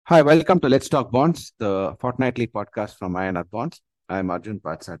Hi, welcome to Let's Talk Bonds, the fortnightly podcast from INR Bonds. I'm Arjun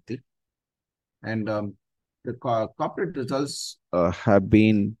Patsarthi, and the corporate results have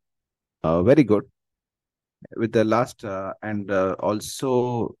been very good with the last and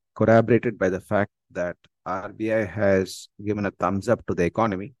also corroborated by the fact that RBI has given a thumbs up to the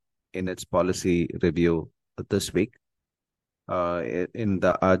economy in its policy review this week. In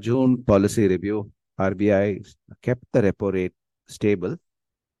the June policy review, RBI kept the repo rate stable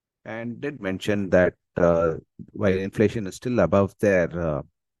and did mention that while inflation is still above their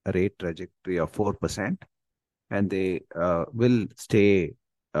rate trajectory of 4%, and they will stay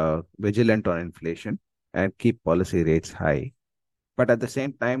vigilant on inflation and keep policy rates high. But at the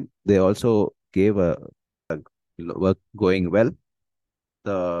same time, they also gave a work going well.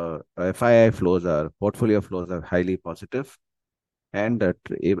 The FII flows are portfolio flows are highly positive, and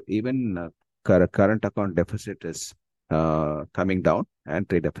even current account deficit is coming down, and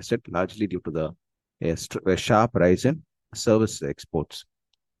trade deficit largely due to a sharp rise in service exports.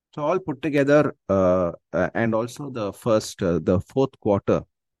 So all put together, and also the fourth quarter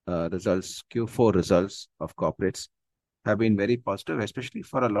results, Q4 results of corporates have been very positive, especially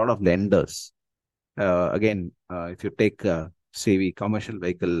for a lot of lenders. Again, if you take CV, commercial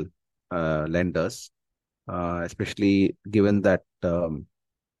vehicle lenders, especially given that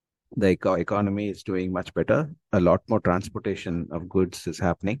the economy is doing much better. A lot more transportation of goods is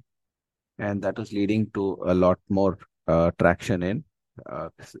happening, and that is leading to a lot more traction in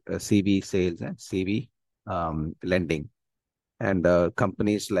CV sales and CV lending. And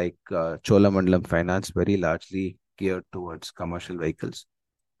companies like Cholamandalam Finance, very largely geared towards commercial vehicles,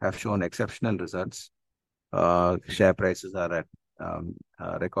 have shown exceptional results. Share prices are at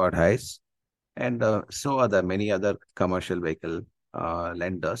record highs, and so are the many other commercial vehicle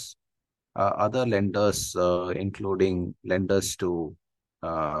lenders. Other lenders, including lenders to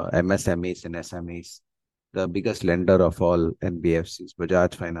MSMEs and SMEs, the biggest lender of all NBFCs,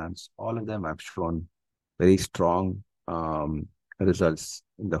 Bajaj Finance, all of them have shown very strong results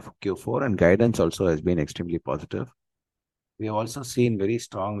in the Q4, and guidance also has been extremely positive. We have also seen very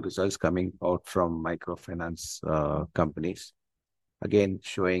strong results coming out from microfinance companies, again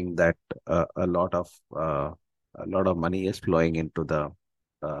showing that a lot of money is flowing into the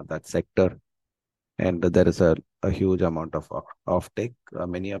that sector, and there is a huge amount of offtake.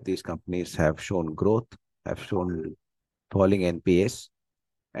 Many of these companies have shown growth, have shown falling NPAs,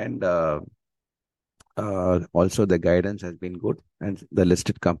 and also the guidance has been good. And the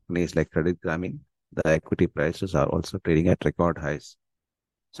listed companies like Credit Grameen, the equity prices are also trading at record highs.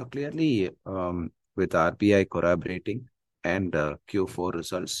 So clearly, with RBI corroborating and Q4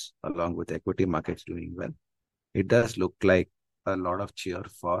 results, along with equity markets doing well, it does look like a lot of cheer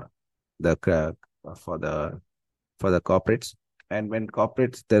for the for the corporates. And when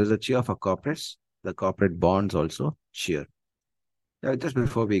corporates, there is a cheer for corporates, the corporate bonds also cheer. Just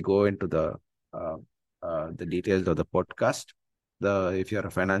before we go into uh, the details of the podcast, if you're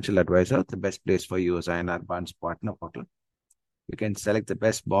a financial advisor, the best place for you is INR Bonds Partner Portal. You can select the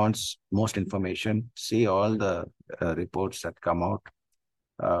best bonds, most information, see all the reports that come out,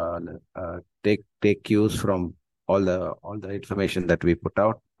 uh, take cues from all the information that we put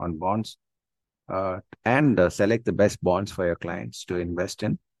out on bonds, and select the best bonds for your clients to invest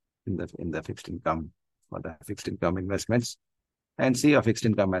in the fixed income, for the fixed income investments, and see your fixed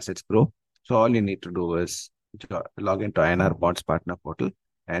income assets grow. So all you need to do is log into INR Bonds Partner Portal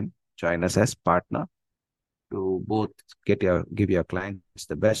and join us as partner to both give your clients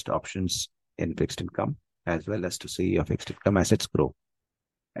the best options in fixed income, as well as to see your fixed income assets grow.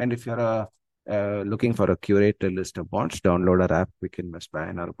 And if you're looking for a curated list of bonds, download our app, Quick Invest by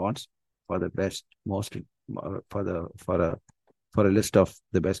INR Bonds, for the best, most for a list of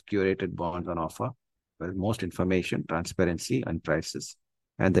the best curated bonds on offer, with most information, transparency, and prices,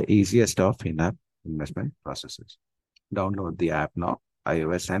 and the easiest of in-app investment processes. Download the app now,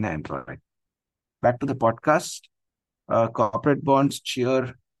 iOS and Android. Back to the podcast. Corporate bonds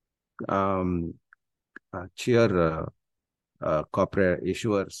um, cheer corporate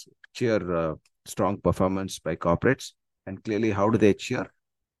issuers, cheer strong performance by corporates. And clearly, how do they cheer?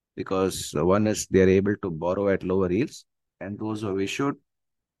 Because one is they are able to borrow at lower yields, and those who have issued,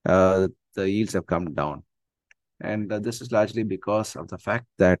 the yields have come down. And this is largely because of the fact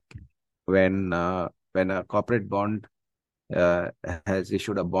that when a corporate bond uh, has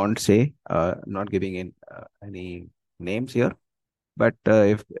issued a bond, say, not giving in any names here, but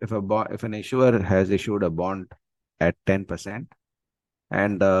if an issuer has issued a bond at 10%,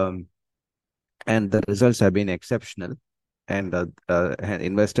 and the results have been exceptional, and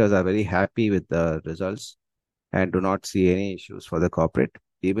investors are very happy with the results and do not see any issues for the corporate.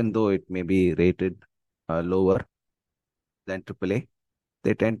 even though it may be rated lower than AAA,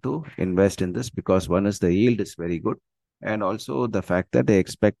 they tend to invest in this because one is the yield is very good, and also the fact that they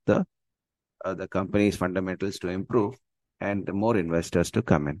expect the company's fundamentals to improve and more investors to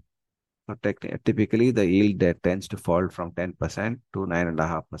come in. So typically, the yield that tends to fall from 10% to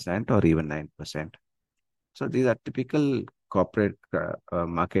 9.5% or even 9%. So these are typical corporate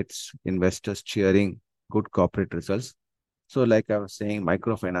markets, investors cheering good corporate results. So, like I was saying,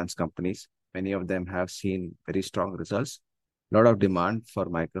 microfinance companies, many of them have seen very strong results. A lot of demand for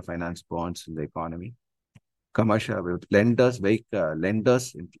microfinance bonds in the economy. Commercial lenders, vehicle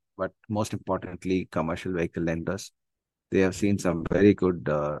lenders, but most importantly, commercial vehicle lenders. They have seen some very good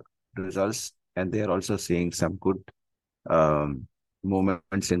results, and they are also seeing some good um,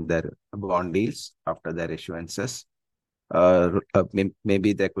 movements in their bond deals after their issuances.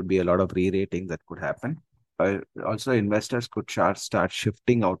 Maybe there could be a lot of re-rating that could happen. Also, investors could start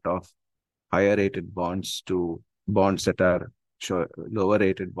shifting out of higher rated bonds to bonds that are lower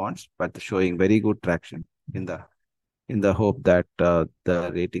rated bonds, but showing very good traction in the hope that the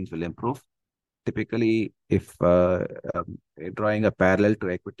ratings will improve. Typically, if drawing a parallel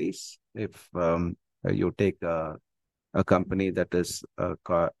to equities, if you take a company that is a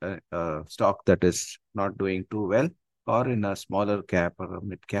stock that is not doing too well, or in a smaller cap or a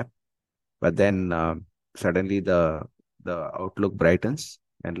mid cap, but then suddenly the outlook brightens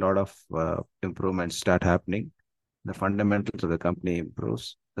and a lot of improvements start happening. The fundamentals of the company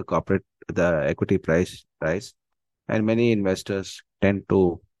improves, the equity price rise, and many investors tend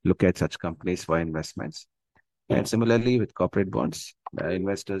to look at such companies for investments. And similarly with corporate bonds,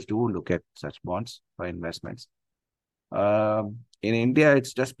 investors do look at such bonds for investments. In India,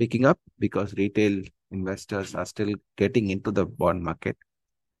 it's just picking up because retail investors are still getting into the bond market,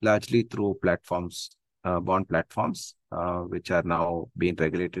 largely through bond platforms, which are now being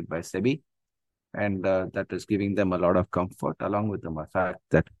regulated by SEBI. And that is giving them a lot of comfort, along with the fact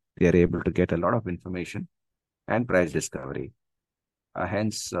that they are able to get a lot of information and price discovery.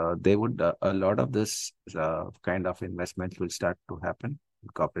 Hence, a lot of this kind of investments will start to happen in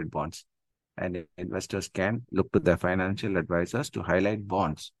corporate bonds. And investors can look to their financial advisors to highlight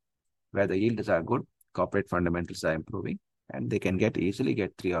bonds where the yields are good, corporate fundamentals are improving, and they can easily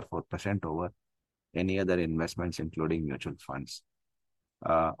get 3 or 4% over any other investments, including mutual funds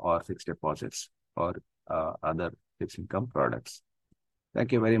or fixed deposits or other fixed income products.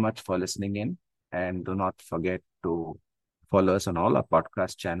 Thank you very much for listening in, and do not forget to follow us on all our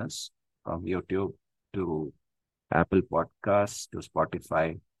podcast channels, from YouTube to Apple Podcasts to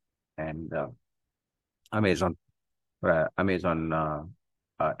Spotify and Amazon,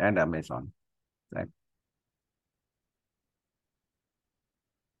 and Amazon. Right.